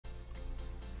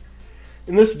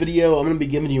In this video, I'm going to be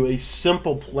giving you a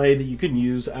simple play that you can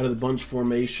use out of the bunch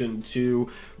formation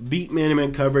to beat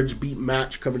man-to-man coverage, beat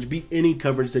match coverage, beat any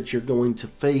coverage that you're going to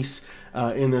face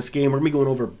in this game. We're going to be going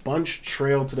over bunch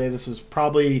trail today. This is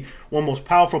probably one of the most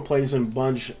powerful plays in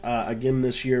bunch again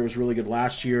this year. It was really good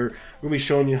last year. We're going to be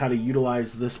showing you how to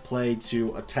utilize this play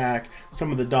to attack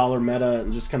some of the dollar meta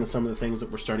and just kind of some of the things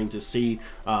that we're starting to see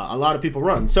a lot of people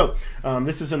run. So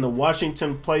this is in the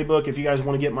Washington playbook. If you guys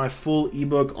want to get my full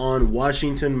ebook on Washington,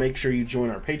 make sure you join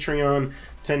our Patreon.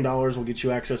 $10 will get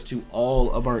you access to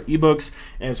all of our ebooks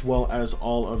as well as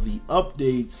all of the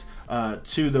updates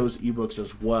to those ebooks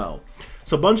as well.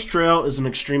 So bunch trail is an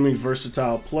extremely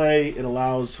versatile play. It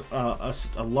allows us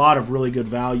a lot of really good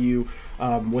value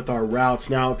with our routes.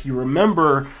 Now, if you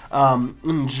remember,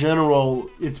 in general,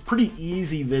 it's pretty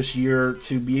easy this year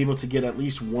to be able to get at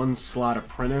least one slot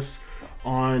apprentice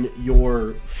on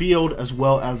your field as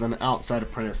well as an outside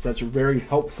apprentice. That's very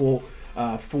helpful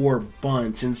for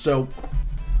bunch. And so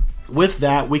with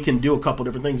that, we can do a couple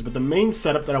different things, but the main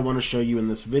setup that I want to show you in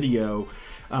this video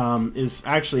is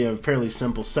actually a fairly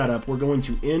simple setup. We're going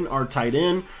to in our tight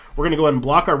end. We're going to go ahead and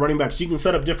block our running back, so you can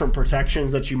set up different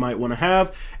protections that you might want to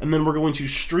have, and then we're going to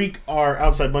streak our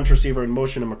outside bunch receiver and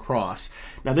motion him across.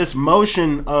 Now, this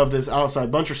motion of this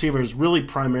outside bunch receiver is really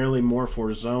primarily more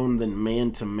for zone than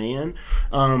man-to-man,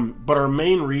 but our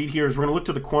main read here is we're going to look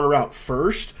to the corner route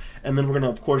first, and then we're going to,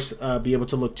 of course, be able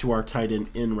to look to our tight end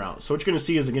in route. So what you're going to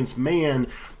see is against man,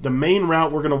 the main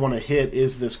route we're going to want to hit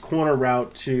is this corner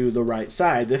route to the right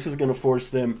side. This is going to force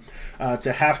them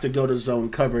to have to go to zone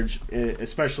coverage,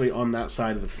 especially on that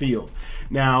side of the field.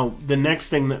 Now, the next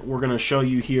thing that we're going to show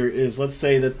you here is, let's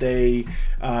say that they,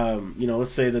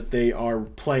 let's say that they are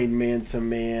playing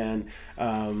man-to-man,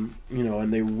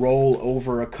 and they roll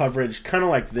over a coverage kind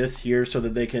of like this here so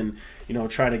that they can,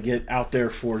 try to get out there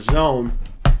for zone.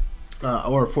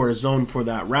 Or for a zone for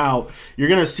that route, you're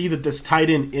going to see that this tight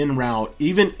end in route,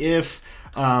 even if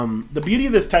the beauty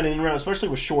of this tight end in route, especially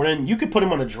with short end, you could put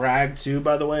him on a drag too,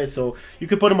 by the way. So you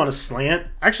could put him on a slant.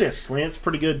 Actually, a slant's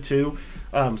pretty good too.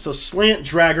 So slant,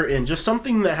 dragger in, just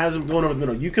something that has him going over the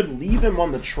middle. You could leave him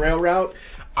on the trail route.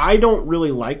 I don't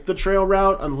really like the trail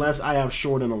route unless I have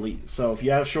short and elite. So if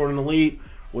you have short and elite,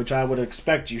 which I would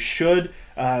expect you should,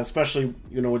 especially,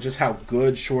 with just how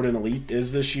good short and elite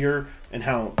is this year and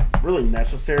how really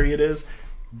necessary it is.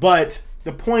 But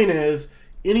the point is,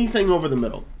 anything over the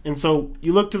middle. And so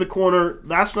you look to the corner,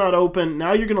 that's not open.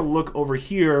 Now you're going to look over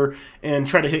here and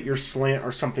try to hit your slant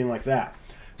or something like that.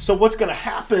 So what's going to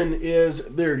happen is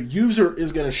their user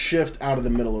is going to shift out of the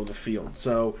middle of the field.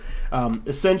 So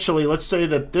essentially, let's say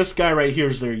that this guy right here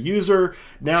is their user.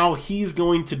 Now he's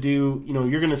going to do,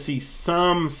 you're going to see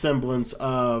some semblance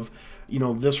of,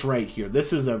 this right here.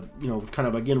 This is a, kind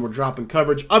of, again, we're dropping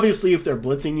coverage. Obviously, if they're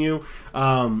blitzing you,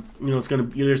 it's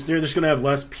going to, they're just going to have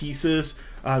less pieces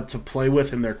to play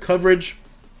with in their coverage.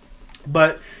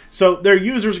 But so their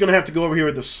user is going to have to go over here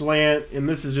with the slant, and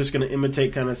this is just going to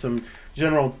imitate kind of some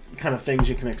general kind of things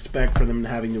you can expect for them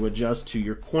having to adjust to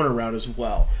your corner route as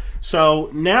well. So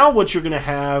now what you're going to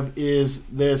have is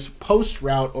this post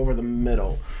route over the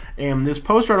middle. And this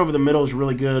post route over the middle is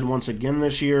really good once again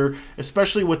this year,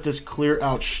 especially with this clear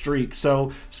out streak.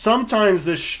 So sometimes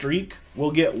this streak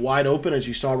will get wide open, as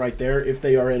you saw right there, if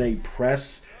they are in a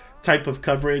press type of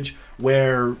coverage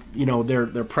where,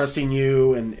 they're pressing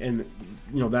you and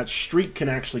that streak can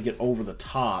actually get over the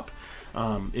top,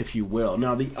 if you will.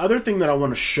 Now, the other thing that I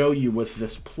want to show you with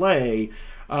this play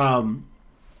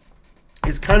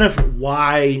is kind of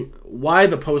why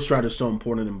the post route is so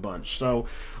important in bunch. So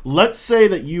let's say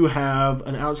that you have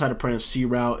an outside apprentice C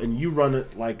route and you run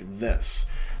it like this.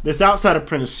 This outside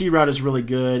apprentice C route is really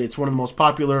good. It's one of the most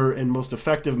popular and most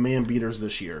effective man beaters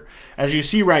this year. As you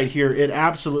see right here, it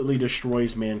absolutely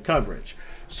destroys man coverage.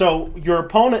 So your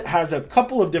opponent has a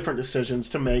couple of different decisions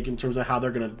to make in terms of how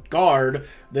they're going to guard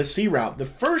this C route. The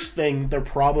first thing they're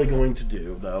probably going to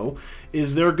do, though,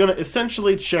 is they're going to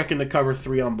essentially check into cover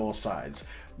 3 on both sides.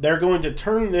 They're going to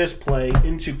turn this play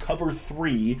into cover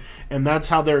 3, and that's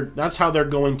how they're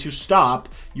going to stop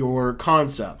your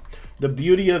concept. The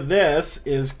beauty of this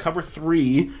is cover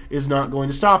 3 is not going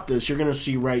to stop this. You're going to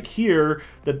see right here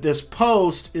that this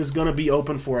post is going to be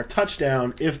open for a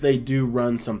touchdown if they do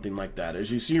run something like that.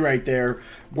 As you see right there,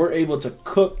 we're able to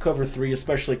cook cover 3,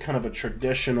 especially kind of a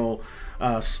traditional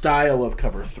style of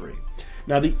cover 3.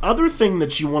 Now, the other thing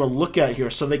that you want to look at here,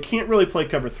 so they can't really play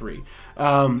cover 3.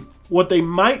 What they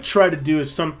might try to do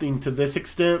is something to this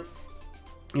extent.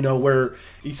 you know, where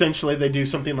essentially they do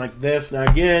something like this. Now,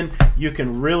 again, you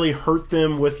can really hurt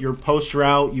them with your post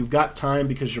route. You've got time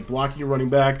because you're blocking your running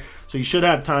back, so you should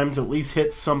have time to at least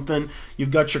hit something.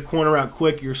 You've got your corner out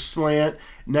quick, your slant.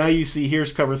 Now you see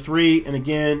here's cover 3, and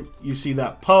again, you see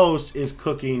that post is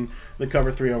cooking the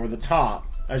cover 3 over the top,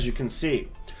 as you can see.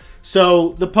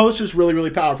 So the post is really,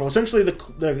 really powerful. Essentially,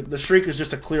 the streak is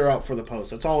just a clear out for the post.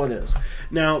 That's all it is.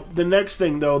 Now, the next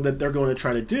thing, though, that they're going to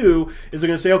try to do is they're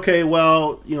going to say, okay,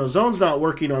 well, you know, zone's not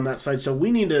working on that side, so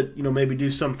we need to, you know, maybe do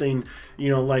something,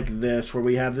 you know, like this, where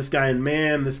we have this guy in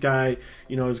man, this guy,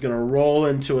 you know, is going to roll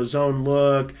into a zone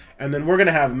look, and then we're going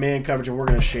to have man coverage, and we're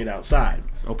going to shade outside,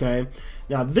 okay?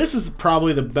 Now, this is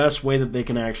probably the best way that they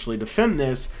can actually defend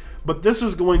this, but this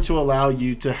is going to allow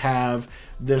you to have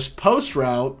this post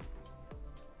route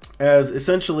as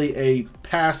essentially a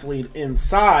pass lead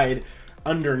inside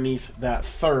underneath that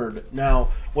third. Now,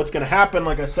 what's going to happen,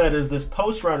 like I said, is this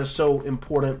post route is so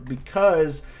important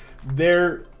because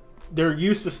they're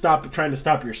used to trying to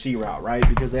stop your C route, right?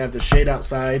 Because they have to shade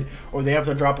outside, or they have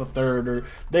to drop a third, or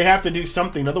they have to do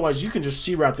something. Otherwise, you can just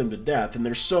C route them to death. And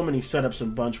there's so many setups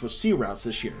and bunch with C routes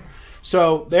this year.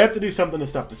 So they have to do something to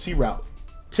stop the C route.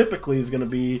 Typically is going to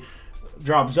be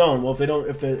drop zone. Well,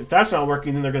 if that's not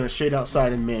working, then they're going to shade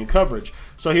outside in man coverage.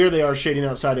 So here they are shading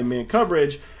outside in man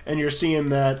coverage, and you're seeing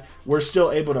that we're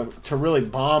still able to really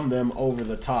bomb them over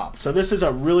the top. So this is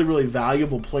a really, really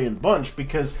valuable play in bunch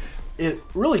because it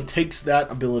really takes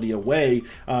that ability away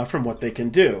from what they can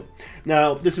do.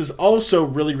 Now, this is also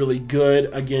really, really good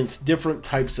against different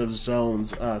types of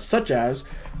zones, such as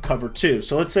cover 2.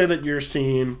 So let's say that you're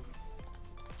seeing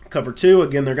cover 2.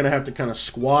 Again, they're going to have to kind of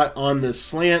squat on this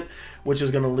slant, which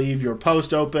is going to leave your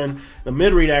post open. The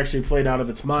mid-read actually played out of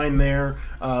its mind there.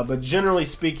 But generally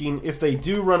speaking, if they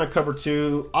do run a cover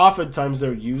 2, oftentimes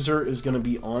their user is going to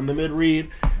be on the mid-read.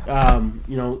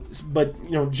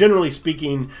 But generally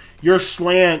speaking, your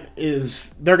slant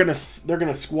is they're going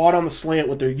to squat on the slant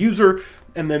with their user,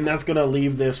 and then that's going to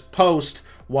leave this post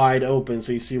wide open.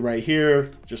 So you see right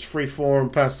here, just free form,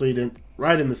 pass lead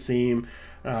right in the seam.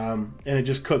 And it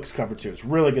just cooks cover 2. It's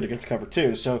really good against cover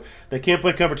 2. So they can't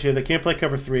play cover 2. They can't play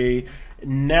cover 3.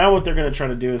 Now what they're going to try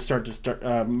to do is you're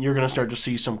going to start to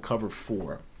see some cover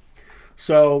 4.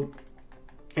 So,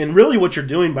 and really what you're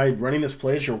doing by running this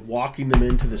play is you're walking them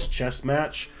into this chess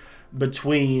match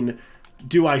between,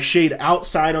 do I shade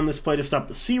outside on this play to stop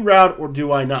the C route, or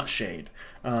do I not shade?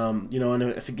 And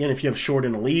again, if you have short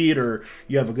in a lead or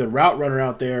you have a good route runner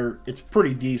out there, it's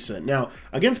pretty decent. Now,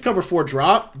 against cover 4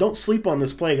 drop, don't sleep on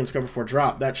this play against cover 4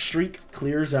 drop. That streak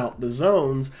clears out the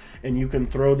zones, and you can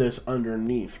throw this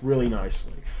underneath really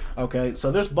nicely. Okay,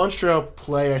 so this bunch trail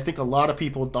play, I think a lot of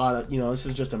people thought, this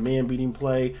is just a man-beating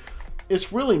play.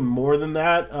 It's really more than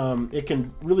that. It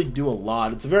can really do a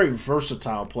lot. It's a very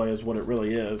versatile play is what it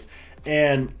really is.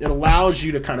 And it allows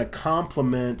you to kind of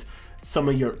complement some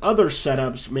of your other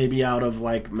setups, maybe out of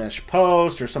like mesh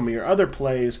post or some of your other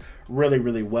plays really,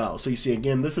 really well. So you see,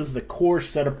 again, this is the core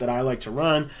setup that I like to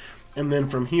run. And then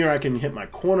from here, I can hit my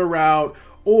corner route,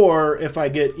 or if I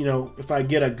get,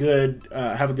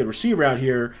 have a good receiver out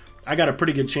here, I got a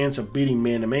pretty good chance of beating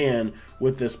man-to-man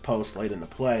with this post late in the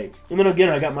play. And then again,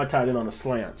 I got my tight end on a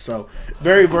slant. So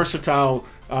very versatile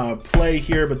play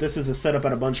here, but this is a setup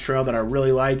at a bunch trail that I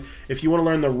really like. If you want to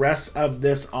learn the rest of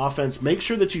this offense, make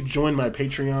sure that you join my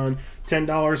Patreon.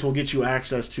 $10 will get you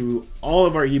access to all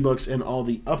of our ebooks and all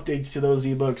the updates to those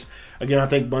ebooks. Again, I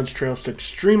think bunch trail is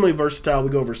extremely versatile. We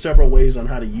go over several ways on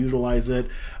how to utilize it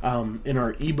in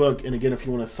our ebook. And again, if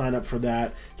you want to sign up for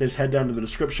that, just head down to the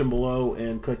description below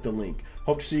and click the link.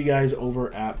 Hope to see you guys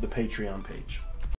over at the Patreon page.